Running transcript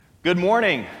Good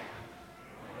morning.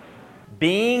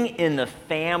 Being in the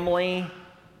family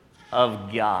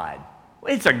of God.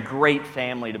 It's a great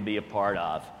family to be a part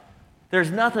of.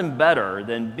 There's nothing better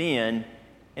than being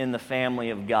in the family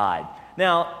of God.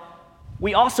 Now,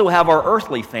 we also have our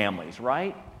earthly families,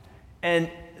 right? And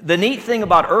the neat thing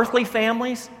about earthly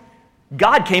families,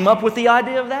 God came up with the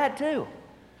idea of that too.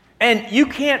 And you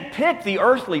can't pick the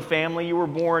earthly family you were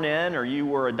born in or you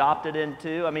were adopted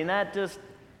into. I mean, that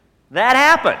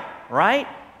happened, right?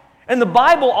 And the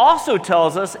Bible also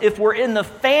tells us if we're in the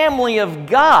family of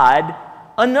God,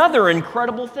 another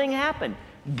incredible thing happened.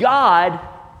 God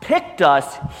picked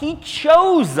us, He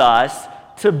chose us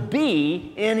to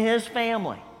be in His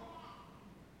family.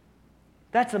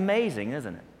 That's amazing,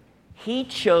 isn't it? He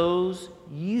chose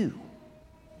you.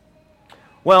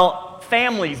 Well,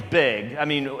 family's big. I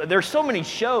mean, there's so many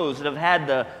shows that have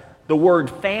had the word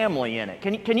family in it.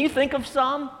 Can you think of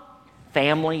some?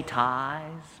 Family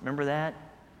Ties, remember that?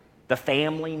 The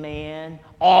Family Man,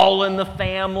 All in the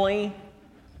Family,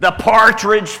 The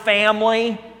Partridge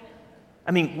Family.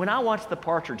 I mean, when I watch The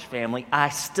Partridge Family, I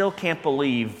still can't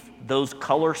believe those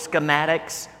color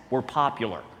schematics were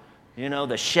popular. You know,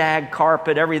 the shag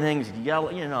carpet, everything's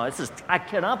yellow. You know, I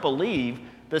cannot believe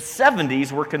the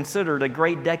 70s were considered a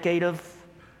great decade of,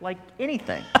 like,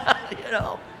 anything, you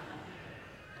know.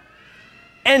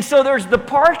 And so there's the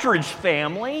Partridge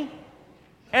Family,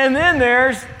 and then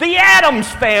there's the Addams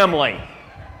Family.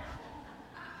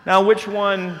 Now, which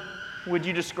one would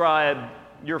you describe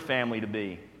your family to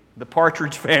be? The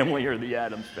Partridge Family or the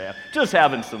Addams Family? Just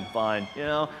having some fun, you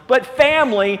know. But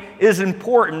family is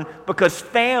important because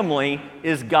family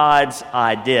is God's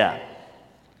idea.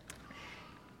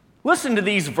 Listen to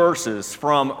these verses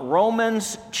from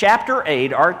Romans chapter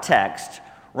 8, our text.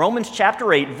 Romans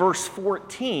chapter 8, verse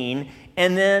 14,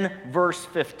 and then verse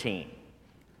 15.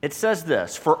 It says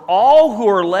this, "For all who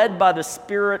are led by the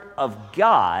Spirit of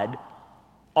God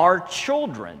are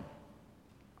children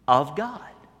of God."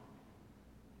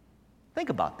 Think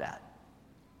about that.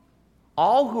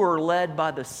 All who are led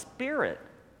by the Spirit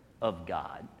of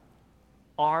God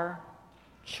are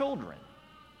children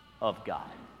of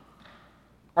God.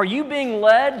 Are you being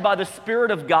led by the Spirit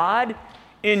of God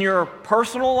in your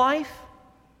personal life?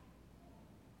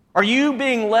 Are you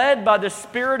being led by the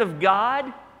Spirit of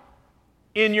God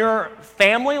in your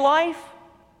family life?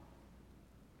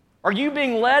 Are you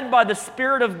being led by the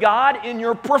Spirit of God in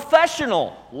your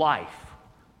professional life?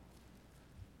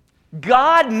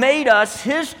 God made us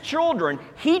His children.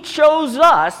 He chose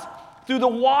us through the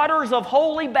waters of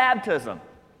holy baptism.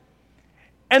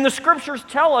 And the Scriptures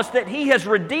tell us that He has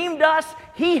redeemed us,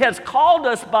 He has called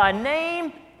us by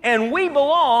name, and we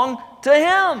belong to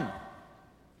Him.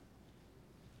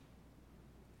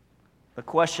 The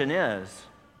question is,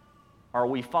 are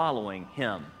we following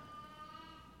Him?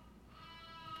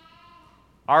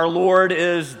 Our Lord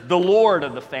is the Lord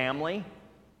of the family,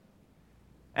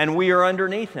 and we are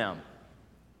underneath Him.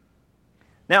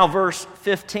 Now, verse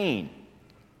 15.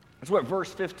 That's what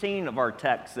verse 15 of our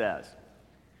text says.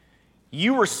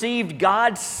 You received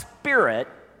God's Spirit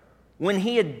when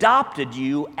He adopted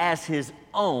you as His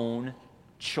own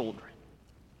children.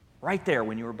 Right there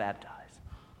when you were baptized.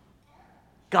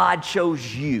 God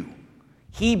chose you.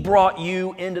 He brought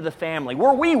you into the family.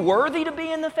 Were we worthy to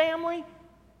be in the family?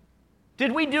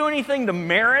 Did we do anything to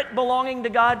merit belonging to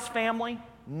God's family?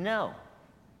 No.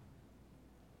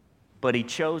 But He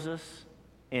chose us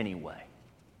anyway.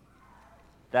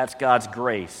 That's God's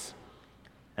grace,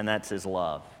 and that's His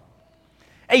love.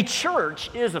 A church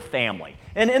is a family.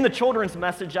 And in the children's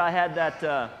message, I had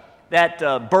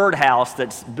that birdhouse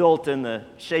that's built in the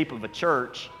shape of a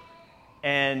church,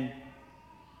 and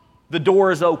the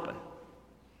door is open.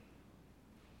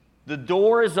 The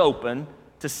door is open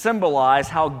to symbolize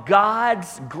how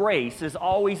God's grace is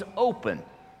always open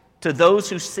to those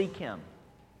who seek Him.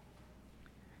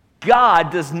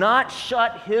 God does not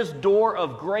shut His door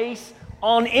of grace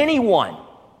on anyone.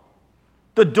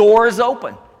 The door is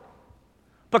open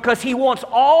because He wants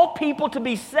all people to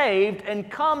be saved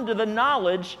and come to the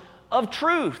knowledge of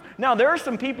truth. Now, there are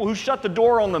some people who shut the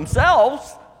door on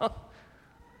themselves,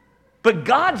 but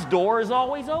God's door is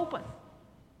always open.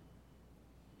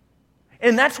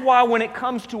 And that's why when it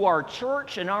comes to our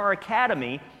church and our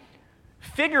academy,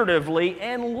 figuratively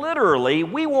and literally,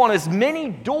 we want as many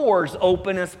doors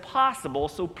open as possible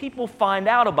so people find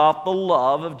out about the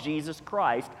love of Jesus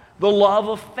Christ, the love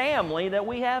of family that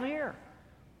we have here.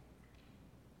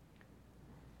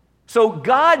 So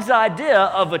God's idea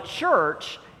of a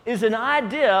church is an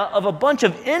idea of a bunch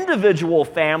of individual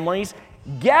families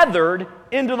gathered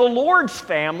into the Lord's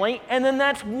family, and then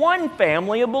that's one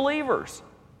family of believers.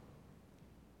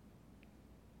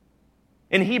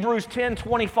 In Hebrews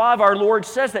 10:25, our Lord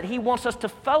says that He wants us to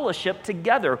fellowship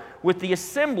together with the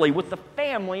assembly, with the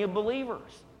family of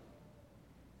believers.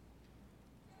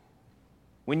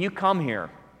 When you come here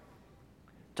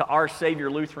to Our Savior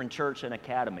Lutheran Church and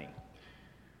Academy,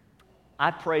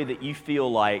 I pray that you feel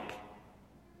like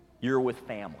you're with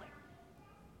family.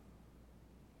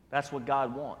 That's what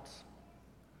God wants.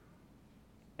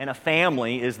 And a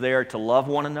family is there to love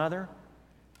one another,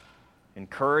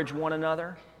 encourage one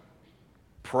another,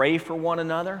 pray for one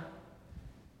another.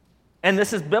 And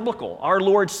this is biblical. Our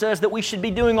Lord says that we should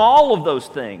be doing all of those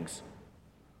things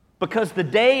because the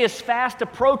day is fast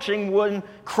approaching when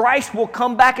Christ will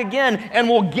come back again and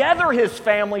will gather His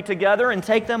family together and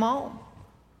take them home.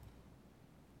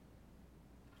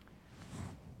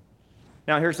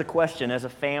 Now here's the question: as a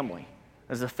family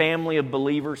of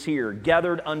believers here,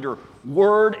 gathered under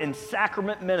word and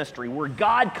sacrament ministry, where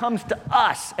God comes to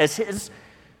us as His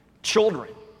children,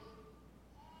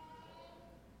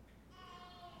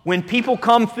 when people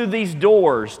come through these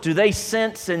doors, do they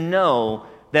sense and know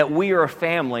that we are a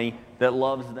family that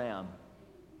loves them?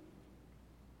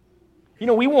 You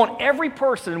know, we want every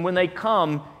person, when they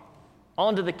come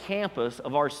onto the campus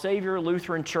of Our Savior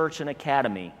Lutheran Church and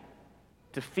Academy,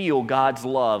 to feel God's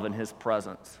love and His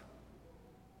presence.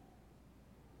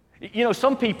 You know,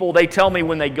 some people, they tell me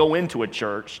when they go into a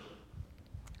church,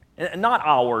 not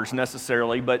ours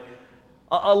necessarily, but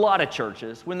a lot of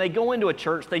churches, when they go into a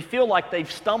church, they feel like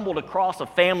they've stumbled across a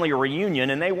family reunion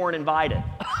and they weren't invited.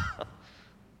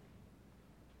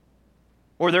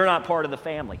 Or they're not part of the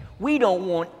family. We don't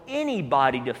want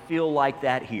anybody to feel like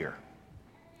that here.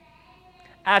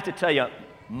 I have to tell you,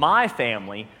 my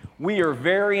family, we are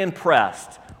very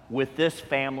impressed with this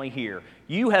family here.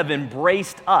 You have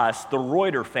embraced us, the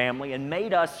Reuter family, and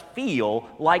made us feel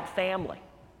like family.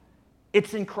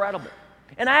 It's incredible.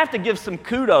 And I have to give some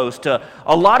kudos to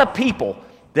a lot of people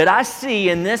that I see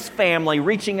in this family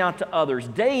reaching out to others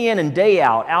day in and day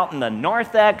out in the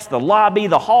narthex, the lobby,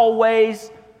 the hallways.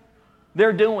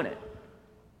 They're doing it.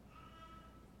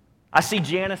 I see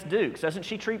Janice Dukes. Doesn't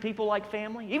she treat people like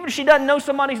family? Even if she doesn't know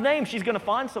somebody's name, she's going to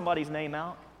find somebody's name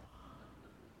out.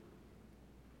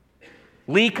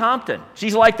 Lee Compton,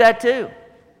 she's like that too.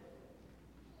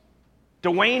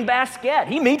 Dwayne Basquette,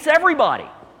 he meets everybody.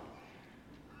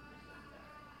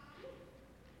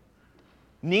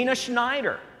 Nina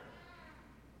Schneider.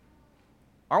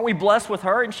 Aren't we blessed with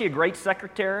her? Isn't she a great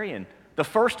secretary? And the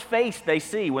first face they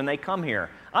see when they come here,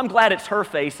 I'm glad it's her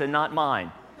face and not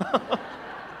mine.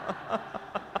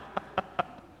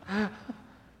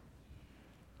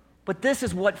 But this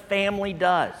is what family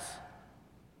does.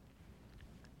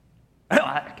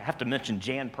 I have to mention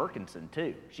Jan Perkinson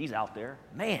too. She's out there.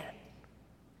 Man.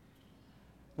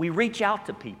 We reach out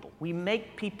to people. We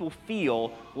make people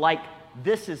feel like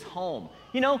this is home.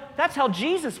 You know, that's how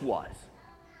Jesus was.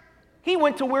 He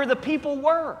went to where the people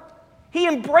were. He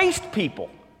embraced people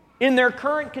in their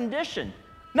current condition.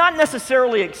 Not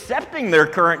necessarily accepting their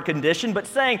current condition, but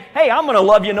saying, hey, I'm going to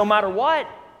love you no matter what.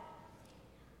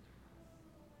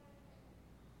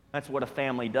 That's what a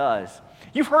family does.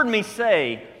 You've heard me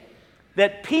say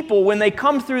that people, when they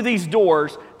come through these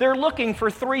doors, they're looking for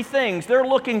three things. They're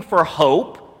looking for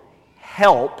hope,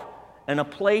 help, and a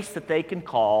place that they can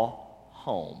call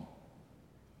home.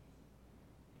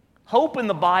 Hope in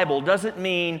the Bible doesn't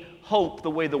mean hope the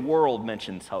way the world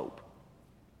mentions hope.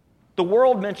 The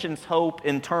world mentions hope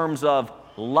in terms of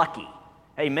lucky.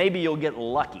 Hey, maybe you'll get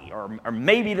lucky, or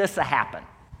maybe this will happen.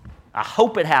 I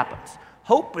hope it happens.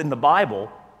 Hope in the Bible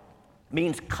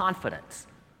means confidence.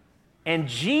 And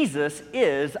Jesus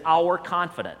is our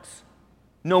confidence,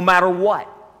 no matter what.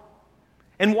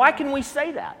 And why can we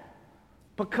say that?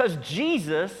 Because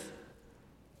Jesus,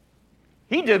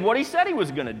 He did what He said He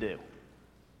was going to do.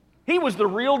 He was the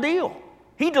real deal.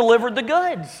 He delivered the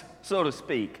goods, so to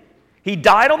speak. He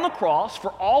died on the cross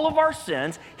for all of our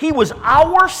sins. He was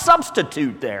our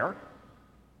substitute there.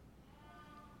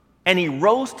 And He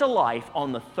rose to life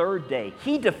on the third day.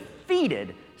 He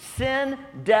defeated sin,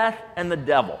 death, and the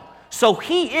devil. So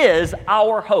He is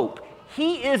our hope.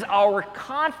 He is our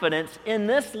confidence in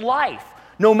this life,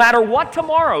 no matter what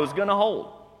tomorrow is going to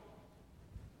hold.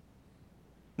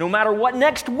 No matter what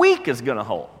next week is going to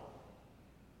hold.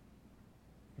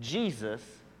 Jesus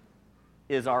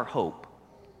is our hope.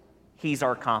 He's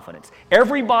our confidence.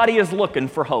 Everybody is looking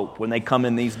for hope when they come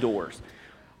in these doors.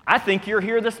 I think you're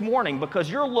here this morning because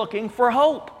you're looking for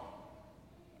hope.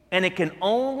 And it can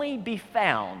only be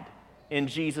found in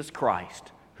Jesus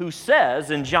Christ, who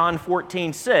says in John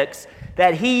 14:6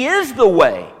 that He is the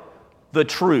way, the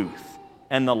truth,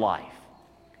 and the life.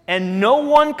 And no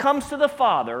one comes to the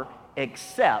Father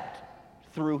except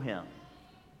through Him.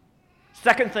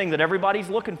 Second thing that everybody's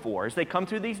looking for as they come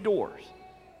through these doors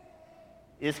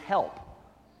is help.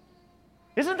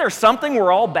 Isn't there something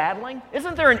we're all battling?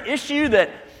 Isn't there an issue that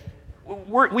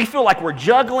we feel like we're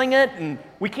juggling it and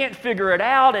we can't figure it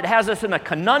out? It has us in a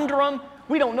conundrum.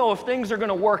 We don't know if things are going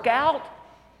to work out.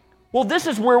 Well, this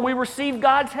is where we receive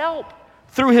God's help.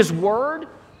 Through His Word,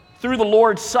 through the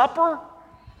Lord's Supper.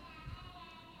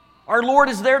 Our Lord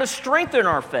is there to strengthen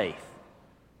our faith,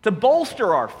 to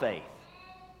bolster our faith,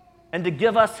 and to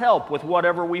give us help with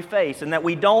whatever we face, and that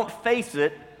we don't face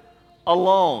it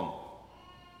alone.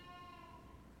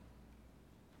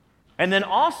 And then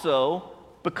also,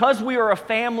 because we are a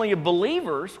family of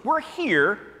believers, we're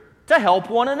here to help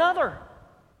one another.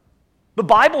 The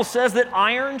Bible says that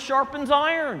iron sharpens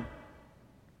iron.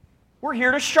 We're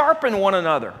here to sharpen one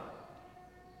another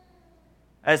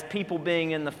as people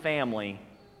being in the family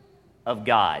of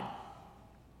God.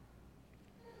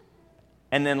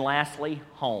 And then lastly,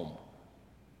 home.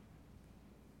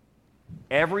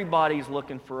 Everybody's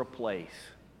looking for a place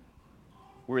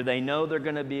where they know they're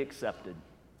going to be accepted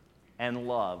and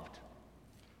loved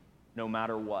no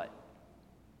matter what.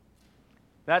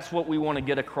 That's what we want to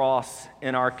get across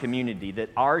in our community, that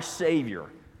our Savior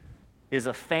is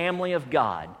a family of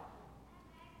God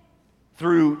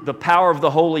through the power of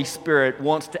the Holy Spirit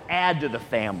wants to add to the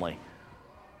family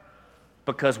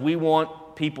because we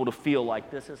want people to feel like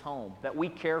this is home, that we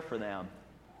care for them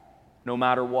no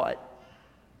matter what.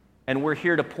 And we're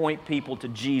here to point people to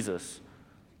Jesus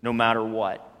no matter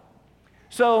what.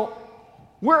 So,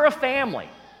 we're a family.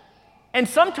 And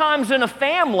sometimes in a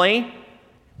family,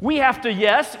 we have to,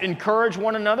 yes, encourage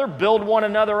one another, build one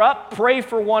another up, pray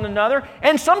for one another,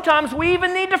 and sometimes we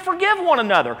even need to forgive one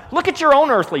another. Look at your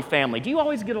own earthly family. Do you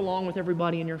always get along with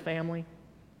everybody in your family?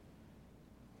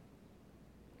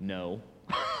 No.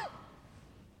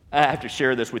 I have to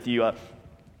share this with you.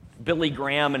 Billy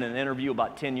Graham, in an interview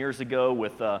about 10 years ago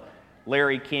with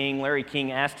Larry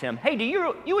King asked him, "Hey, do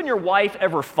you and your wife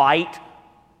ever fight?"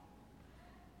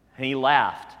 And he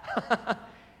laughed. And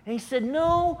he said,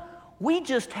 "No, we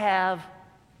just have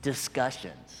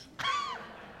discussions."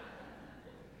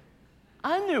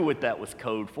 I knew what that was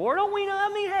code for. Don't we know? I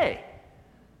mean, hey,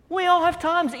 we all have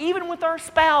times, even with our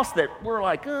spouse, that we're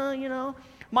like,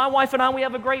 my wife and I, we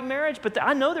have a great marriage, but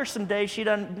I know there's some days she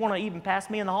doesn't want to even pass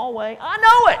me in the hallway. I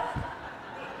know it.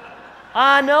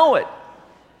 I know it.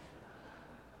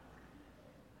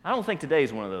 I don't think today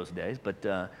is one of those days, but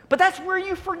that's where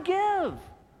you forgive.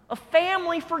 A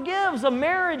family forgives. A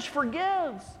marriage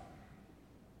forgives.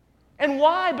 And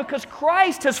why? Because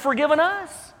Christ has forgiven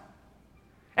us.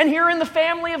 And here in the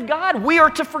family of God, we are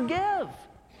to forgive.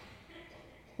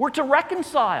 We're to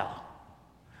reconcile.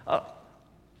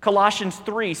 Colossians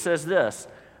 3 says this,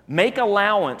 "Make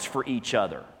allowance for each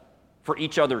other, for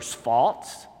each other's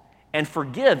faults, and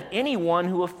forgive anyone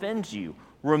who offends you.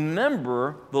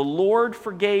 Remember, the Lord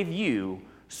forgave you,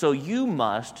 so you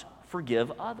must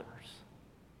forgive others."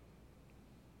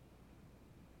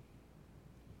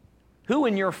 Who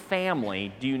in your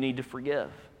family do you need to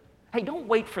forgive? Hey, don't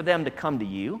wait for them to come to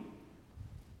you.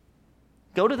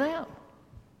 Go to them.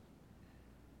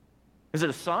 Is it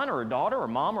a son or a daughter or a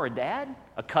mom or a dad?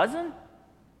 A cousin?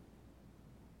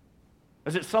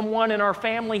 Is it someone in our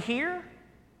family here?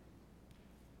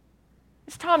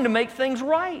 It's time to make things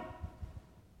right.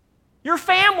 You're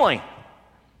family.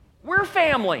 We're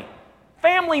family.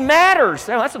 Family matters.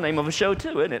 Oh, that's the name of a show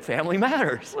too, isn't it? Family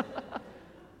Matters.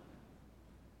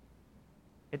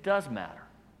 It does matter.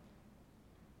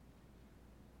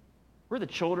 We're the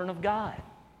children of God.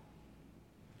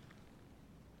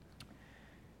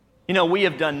 We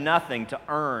have done nothing to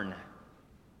earn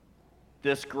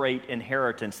this great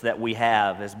inheritance that we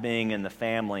have as being in the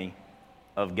family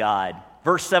of God.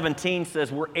 Verse 17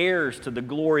 says we're heirs to the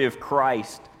glory of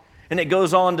Christ. And it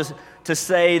goes on to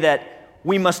say that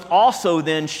we must also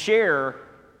then share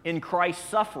in Christ's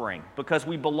suffering because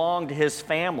we belong to His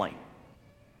family.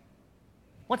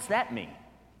 What's that mean?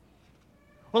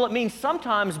 Well, it means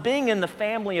sometimes being in the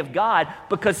family of God,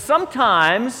 because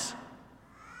sometimes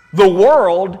the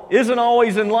world isn't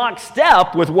always in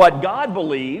lockstep with what God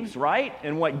believes, right?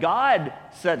 And what God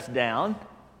sets down.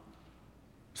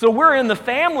 So we're in the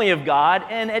family of God,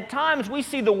 and at times we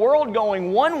see the world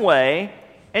going one way,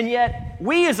 and yet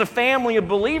we as a family of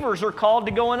believers are called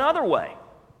to go another way.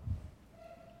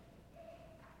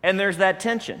 And there's that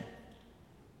tension.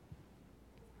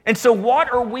 And so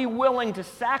what are we willing to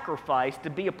sacrifice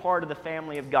to be a part of the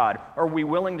family of God? Are we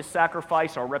willing to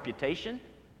sacrifice our reputation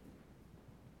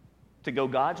to go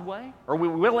God's way? Are we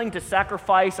willing to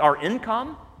sacrifice our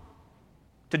income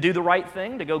to do the right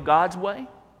thing, to go God's way?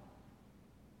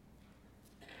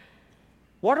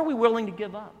 What are we willing to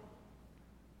give up?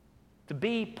 to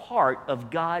be part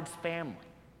of God's family.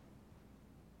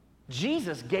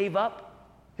 Jesus gave up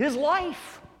his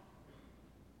life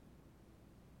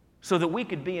so that we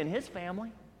could be in his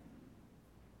family.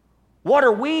 What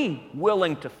are we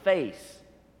willing to face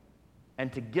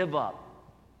and to give up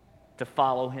to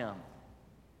follow him?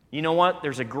 You know what?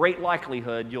 There's a great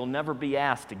likelihood you'll never be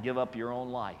asked to give up your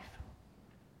own life.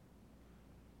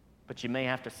 But you may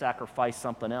have to sacrifice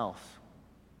something else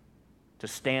to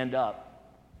stand up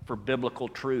for biblical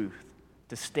truth,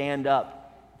 to stand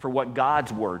up for what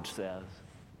God's word says.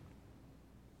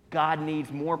 God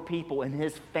needs more people in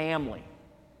his family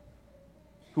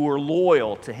who are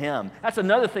loyal to him. That's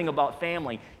another thing about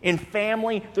family. In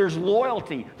family, there's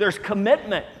loyalty, there's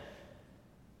commitment.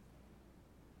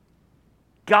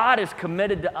 God is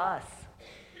committed to us.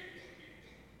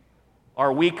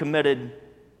 Are we committed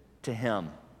to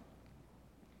him?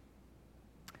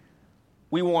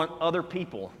 We want other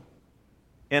people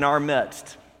in our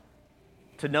midst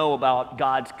to know about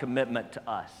God's commitment to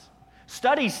us.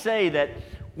 Studies say that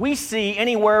we see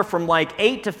anywhere from like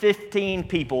 8 to 15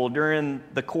 people during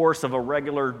the course of a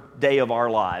regular day of our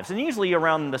lives, and usually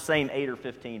around the same 8 or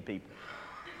 15 people.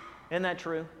 Isn't that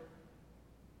true?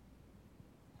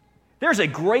 There's a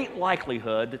great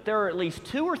likelihood that there are at least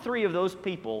 2 or 3 of those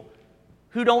people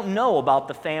who don't know about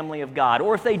the family of God.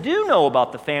 Or if they do know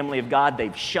about the family of God,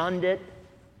 they've shunned it.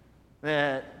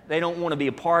 They don't want to be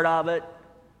a part of it.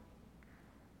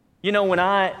 You know, when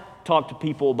I talk to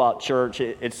people about church,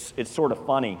 it's sort of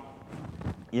funny.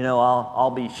 You know,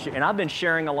 and I've been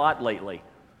sharing a lot lately,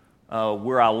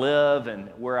 where I live and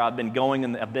where I've been going,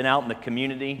 and I've been out in the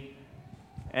community.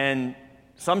 And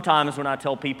sometimes when I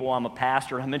tell people I'm a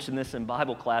pastor, I mentioned this in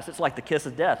Bible class, it's like the kiss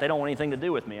of death. They don't want anything to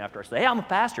do with me after I say, hey, I'm a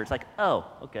pastor. It's like, oh,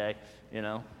 okay, you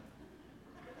know.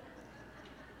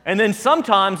 And then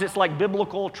sometimes it's like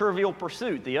biblical Trivial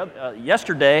Pursuit.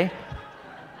 Yesterday,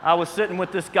 I was sitting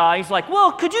with this guy. He's like,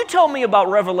 well, could you tell me about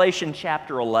Revelation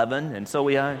chapter 11? And so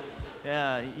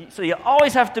so you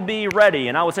always have to be ready.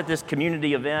 And I was at this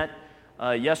community event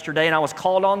yesterday, and I was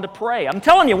called on to pray. I'm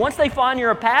telling you, once they find you're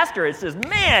a pastor, it says,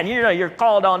 man, you know, you're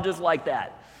called on just like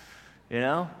that, you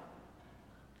know?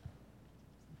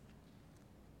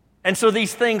 And so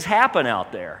these things happen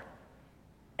out there.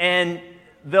 And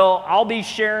I'll be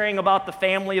sharing about the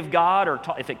family of God, or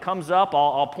if it comes up,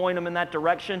 I'll point them in that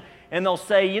direction, and they'll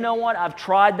say, you know what, I've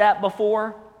tried that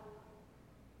before,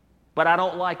 but I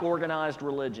don't like organized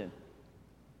religion.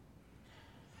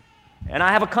 And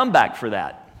I have a comeback for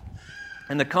that.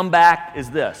 And the comeback is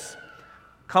this: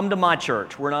 come to my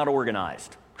church, we're not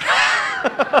organized.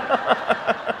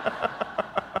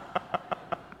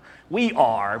 We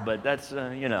are, but that's,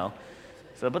 you know.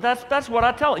 So, but that's what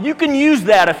I tell them. You can use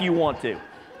that if you want to.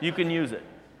 You can use it.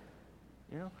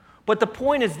 You know? But the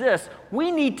point is this: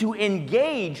 we need to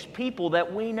engage people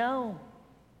that we know.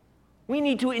 We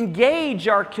need to engage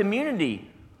our community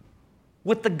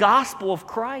with the gospel of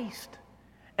Christ.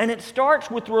 And it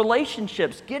starts with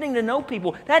relationships, getting to know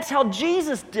people. That's how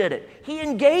Jesus did it. He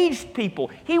engaged people.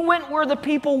 He went where the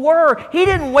people were. He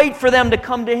didn't wait for them to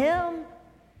come to him.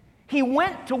 He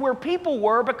went to where people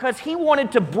were because he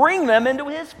wanted to bring them into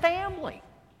his family.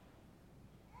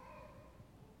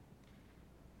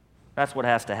 That's what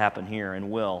has to happen here, and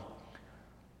will.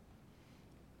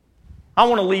 I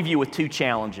want to leave you with 2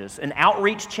 challenges: an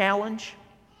outreach challenge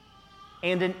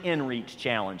and an in-reach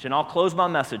challenge. And I'll close my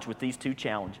message with these 2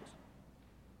 challenges.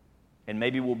 And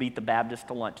maybe we'll beat the Baptists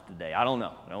to lunch today. I don't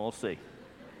know. We'll see.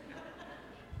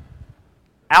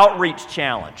 Outreach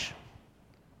challenge.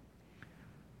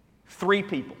 3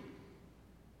 people.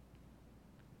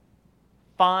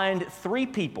 Find 3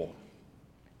 people.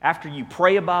 After you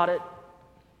pray about it,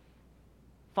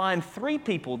 find 3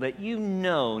 people that you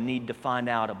know need to find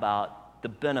out about the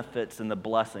benefits and the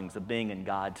blessings of being in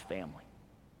God's family.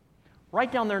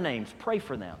 Write down their names, pray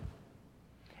for them,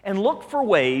 and look for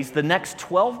ways the next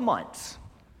 12 months,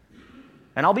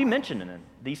 and I'll be mentioning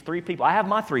these 3 people. I have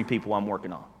my 3 people I'm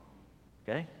working on,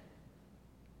 okay?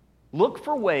 Look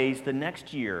for ways the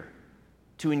next year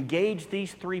to engage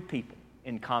these 3 people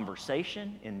in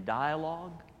conversation, in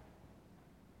dialogue,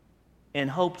 in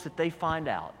hopes that they find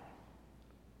out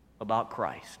about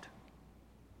Christ.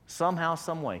 Somehow,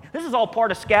 some way. This is all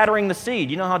part of scattering the seed.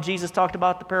 You know how Jesus talked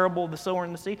about the parable of the sower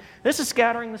and the seed? This is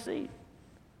scattering the seed.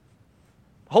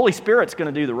 The Holy Spirit's going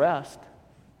to do the rest.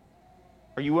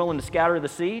 Are you willing to scatter the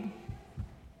seed?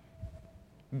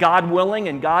 God willing,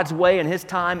 in God's way, in his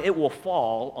time, it will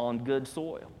fall on good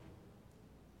soil.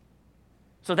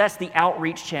 So that's the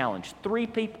outreach challenge. 3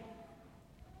 people.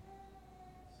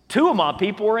 2 of my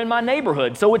people are in my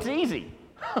neighborhood, so it's easy.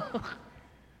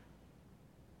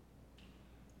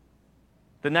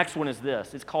 The next one is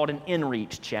this. It's called an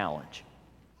InReach challenge.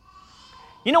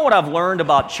 You know what I've learned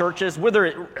about churches? Whether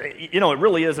it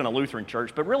really isn't a Lutheran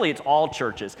church, but really it's all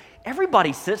churches.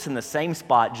 Everybody sits in the same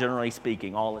spot, generally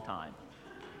speaking, all the time.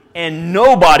 And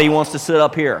nobody wants to sit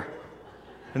up here.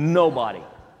 Nobody.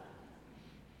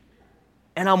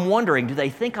 And I'm wondering, do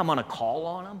they think I'm going to call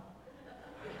on them?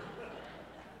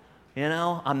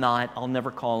 I'm not. I'll never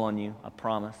call on you, I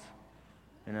promise.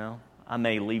 I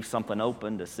may leave something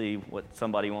open to see what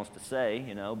somebody wants to say,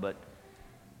 but...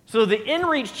 So the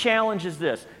InReach challenge is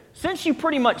this. Since you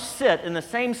pretty much sit in the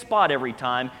same spot every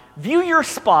time, view your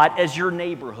spot as your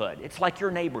neighborhood. It's like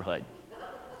your neighborhood.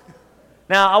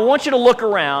 Now, I want you to look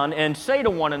around and say to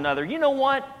one another, you know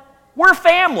what? We're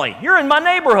family. You're in my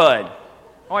neighborhood.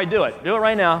 All right, do it. Do it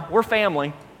right now. We're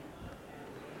family.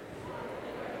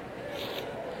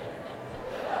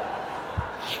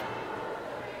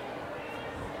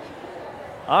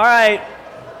 All right.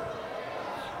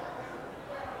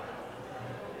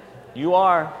 You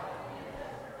are.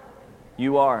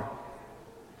 You are.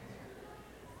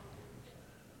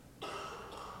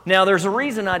 Now, there's a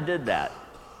reason I did that.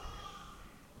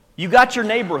 You got your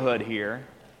neighborhood here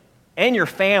and your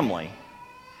family.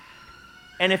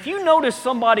 And if you notice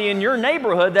somebody in your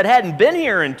neighborhood that hadn't been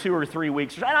here in 2 or 3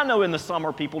 weeks, I know in the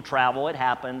summer people travel, it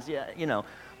happens,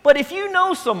 But if you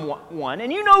know someone,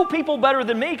 and you know people better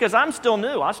than me because I'm still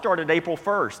new. I started April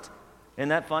 1st. Isn't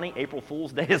that funny? April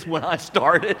Fool's Day is when I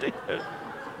started.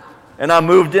 And I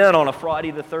moved in on a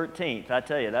Friday the 13th. I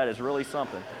tell you, that is really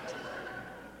something.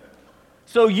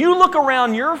 So you look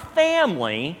around your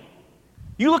family,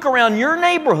 you look around your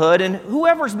neighborhood, and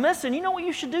whoever's missing, you know what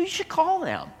you should do? You should call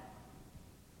them.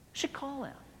 You should call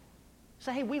them.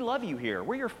 Say, hey, we love you here.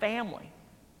 We're your family.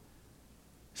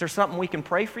 Is there something we can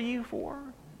pray for you for?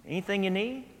 Anything you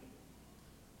need?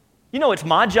 It's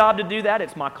my job to do that.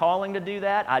 It's my calling to do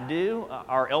that. I do.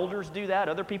 Our elders do that.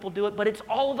 Other people do it. But it's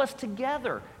all of us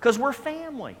together because we're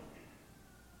family.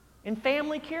 And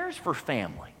family cares for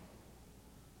family.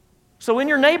 So in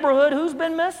your neighborhood, who's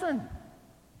been missing?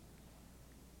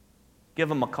 Give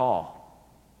them a call.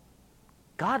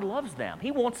 God loves them.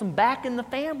 He wants them back in the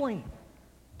family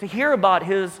to hear about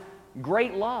His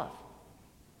great love.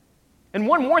 And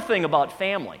one more thing about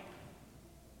family.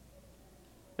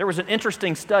 There was an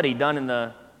interesting study done in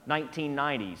the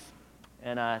 1990s,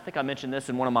 and I think I mentioned this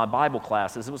in one of my Bible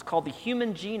classes. It was called the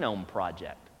Human Genome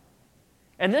Project.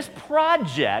 And this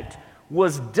project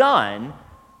was done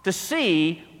to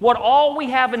see what all we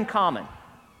have in common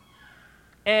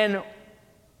and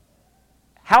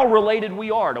how related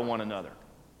we are to one another.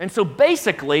 And so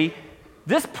basically,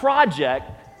 this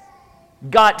project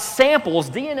got samples,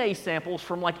 DNA samples,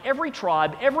 from like every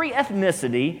tribe, every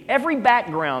ethnicity, every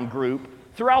background group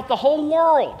throughout the whole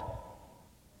world.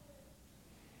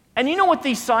 And you know what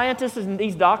these scientists and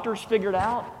these doctors figured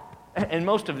out? And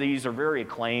most of these are very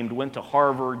acclaimed, went to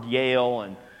Harvard, Yale,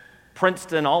 and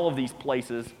Princeton, all of these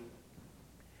places.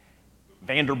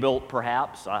 Vanderbilt,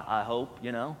 perhaps, I hope,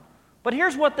 But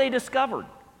here's what they discovered.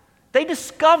 They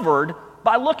discovered,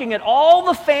 by looking at all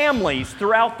the families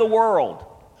throughout the world,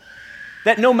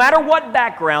 that no matter what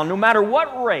background, no matter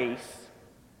what race,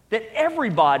 that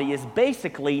everybody is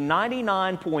basically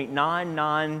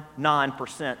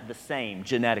 99.999% the same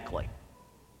genetically.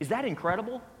 Is that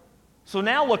incredible? So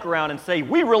now look around and say,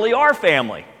 we really are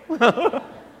family. You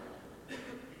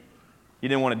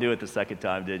didn't want to do it the second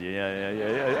time, did you?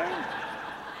 Yeah.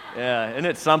 Yeah, isn't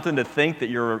it something to think that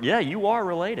you are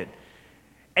related?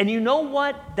 And you know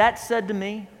what that said to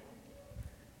me?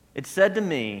 It said to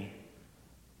me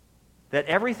that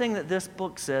everything that this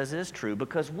book says is true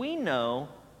because we know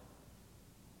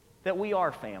that we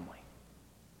are family.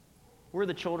 We're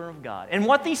the children of God. And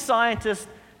what these scientists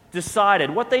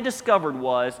decided, what they discovered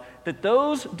was that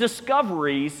those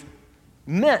discoveries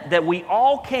meant that we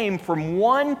all came from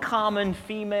one common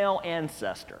female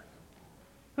ancestor.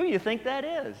 Who do you think that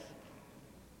is?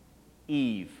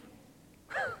 Eve.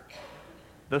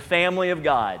 The family of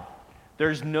God.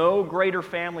 There's no greater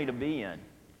family to be in.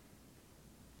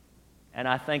 And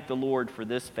I thank the Lord for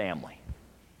this family.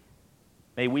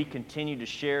 May we continue to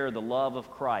share the love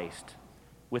of Christ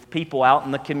with people out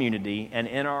in the community and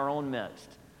in our own midst,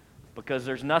 because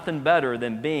there's nothing better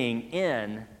than being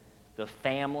in the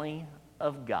family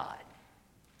of God.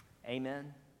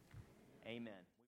 Amen. Amen.